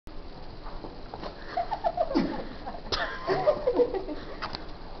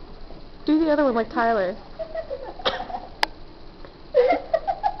the other one like Tyler.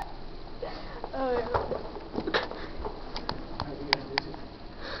 Oh, yeah.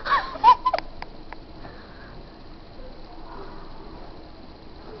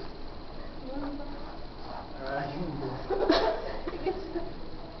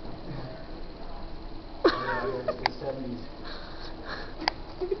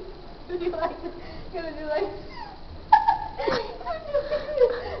 Do you like it? You're gonna do like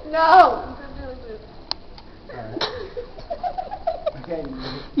no! Okay.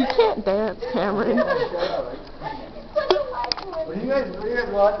 You can't dance, Cameron. What are you guys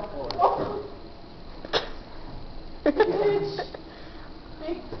watching for?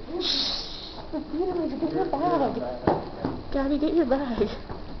 Get your bag. Gabby, get your bag.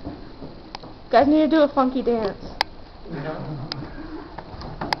 Guys need to do a funky dance.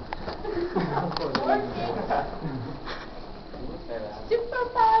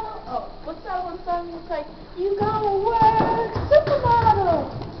 Supermodel. Oh, what's that one song? It's like, you gotta work, supermodel.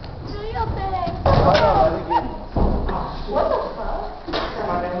 Do your thing. What the fuck?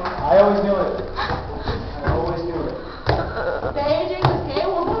 I always knew it. Beijing is gay.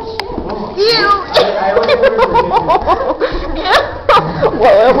 Well, no shit. Ew! I always knew it. Whoa,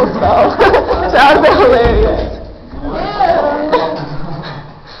 it almost fell. That would have been hilarious.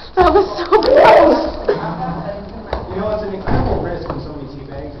 That was so gross. You know, it's an incredible risk when somebody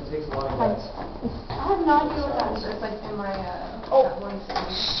teabags. It takes a lot of guts. I have no idea what that is. It's like in my, that one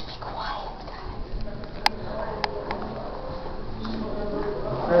scene. Shh, be quiet.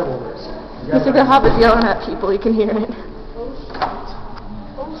 Incredible risk. He's gonna have it yelling at people, you can hear it.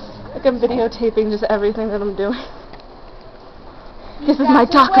 Like I'm videotaping just everything that I'm doing. This is my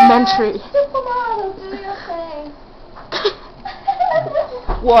documentary. Supermodel, do your thing.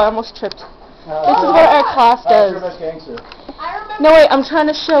 Whoa, I almost tripped. This is what our class does. I remember. No, wait, I'm trying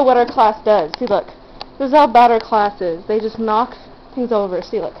to show what our class does. See, look. This is how bad our class is. They just knock things over.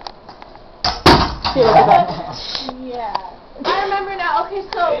 See, look. See, look at that. Yeah. I remember now. Okay,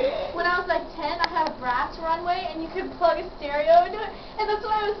 so when I was like 10, I had a brass runway, and you could plug a stereo into it, and that's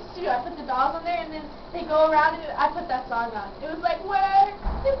what I was to do. I put the dolls on there, and then they go around, and I put that song on. It was like, work,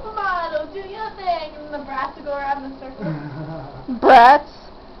 supermodel, do your thing, and the brass would go around in a circle. Brats?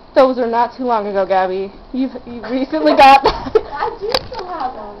 Those were not too long ago, Gabby. You recently got that. I do still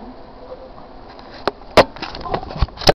have them.